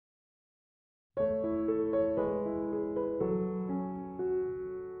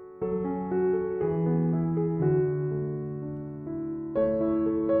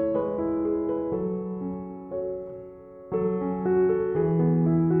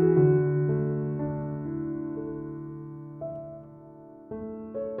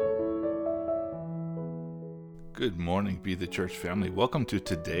Good morning, Be the Church family. Welcome to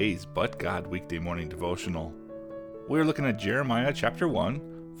today's But God Weekday Morning Devotional. We're looking at Jeremiah chapter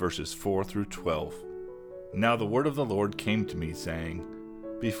 1, verses 4 through 12. Now the word of the Lord came to me, saying,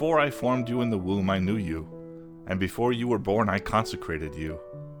 Before I formed you in the womb I knew you, and before you were born I consecrated you.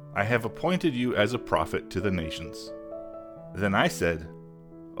 I have appointed you as a prophet to the nations. Then I said,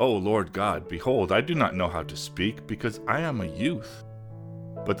 O Lord God, behold, I do not know how to speak, because I am a youth.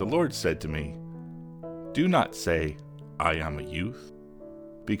 But the Lord said to me, Do not say, I am a youth,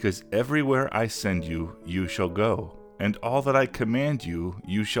 because everywhere I send you, you shall go, and all that I command you,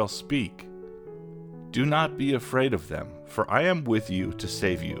 you shall speak. Do not be afraid of them, for I am with you to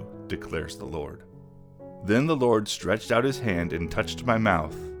save you, declares the Lord. Then the Lord stretched out his hand and touched my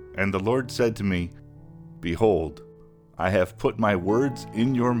mouth, and the Lord said to me, Behold, I have put my words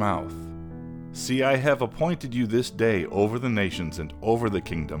in your mouth. See, I have appointed you this day over the nations and over the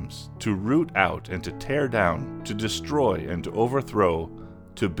kingdoms, to root out and to tear down, to destroy and to overthrow,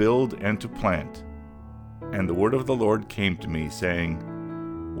 to build and to plant. And the word of the Lord came to me, saying,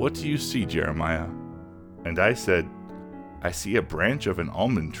 What do you see, Jeremiah? And I said, I see a branch of an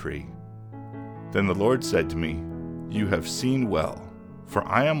almond tree. Then the Lord said to me, You have seen well, for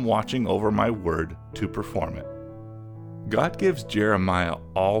I am watching over my word to perform it. God gives Jeremiah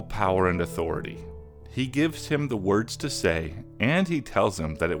all power and authority. He gives him the words to say, and he tells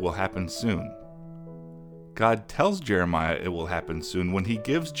him that it will happen soon. God tells Jeremiah it will happen soon when he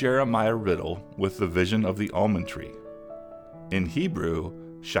gives Jeremiah a riddle with the vision of the almond tree. In Hebrew,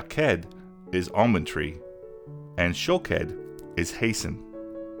 shaked is almond tree, and shoked is hasten.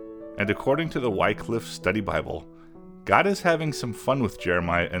 And according to the Wycliffe Study Bible, God is having some fun with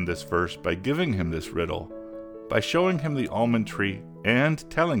Jeremiah in this verse by giving him this riddle, by showing him the almond tree and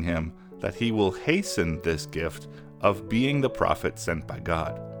telling him that he will hasten this gift of being the prophet sent by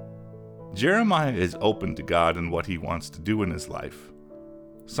God. Jeremiah is open to God and what he wants to do in his life.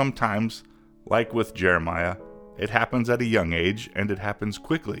 Sometimes, like with Jeremiah, it happens at a young age and it happens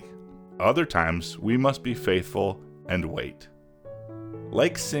quickly. Other times, we must be faithful and wait.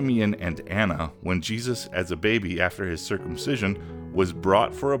 Like Simeon and Anna, when Jesus, as a baby after his circumcision, was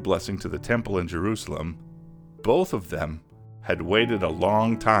brought for a blessing to the temple in Jerusalem, both of them had waited a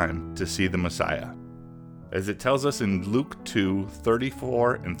long time to see the Messiah. As it tells us in Luke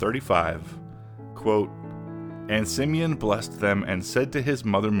 2:34 and 35, quote, And Simeon blessed them and said to his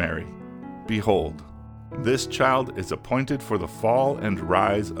mother Mary, Behold, this child is appointed for the fall and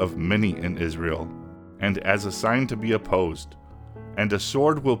rise of many in Israel, and as a sign to be opposed, and a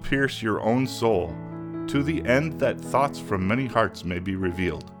sword will pierce your own soul, to the end that thoughts from many hearts may be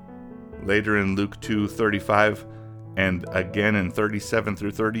revealed. Later in Luke 2:35 and again in 37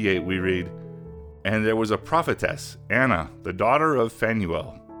 through 38 we read, And there was a prophetess, Anna, the daughter of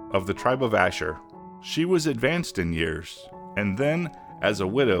Phanuel, of the tribe of Asher. She was advanced in years, and then as a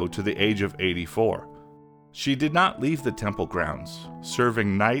widow to the age of 84. She did not leave the temple grounds,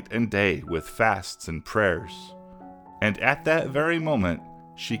 serving night and day with fasts and prayers. And at that very moment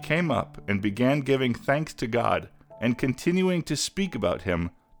she came up and began giving thanks to God and continuing to speak about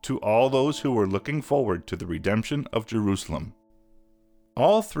him to all those who were looking forward to the redemption of Jerusalem.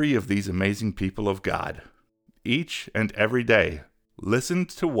 All three of these amazing people of God, each and every day, listened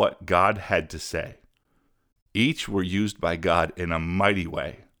to what God had to say. Each were used by God in a mighty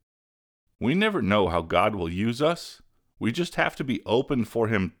way. We never know how God will use us. We just have to be open for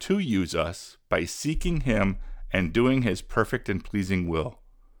him to use us by seeking him and doing his perfect and pleasing will.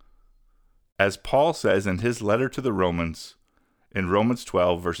 As Paul says in his letter to the Romans, in Romans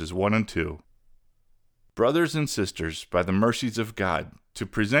 12, verses 1 and 2, Brothers and sisters, by the mercies of God, to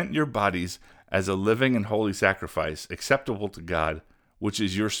present your bodies as a living and holy sacrifice, acceptable to God, which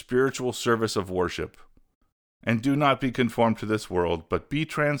is your spiritual service of worship. And do not be conformed to this world, but be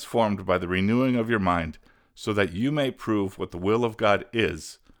transformed by the renewing of your mind, so that you may prove what the will of God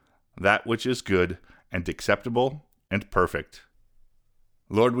is, that which is good and acceptable and perfect.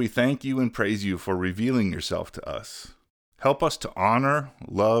 Lord, we thank you and praise you for revealing yourself to us. Help us to honor,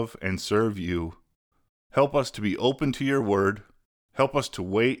 love, and serve you. Help us to be open to your word. Help us to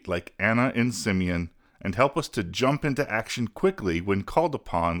wait like Anna and Simeon, and help us to jump into action quickly when called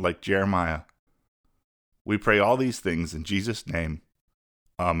upon like Jeremiah. We pray all these things in Jesus' name.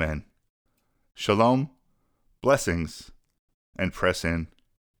 Amen. Shalom, blessings, and press in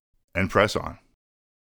and press on.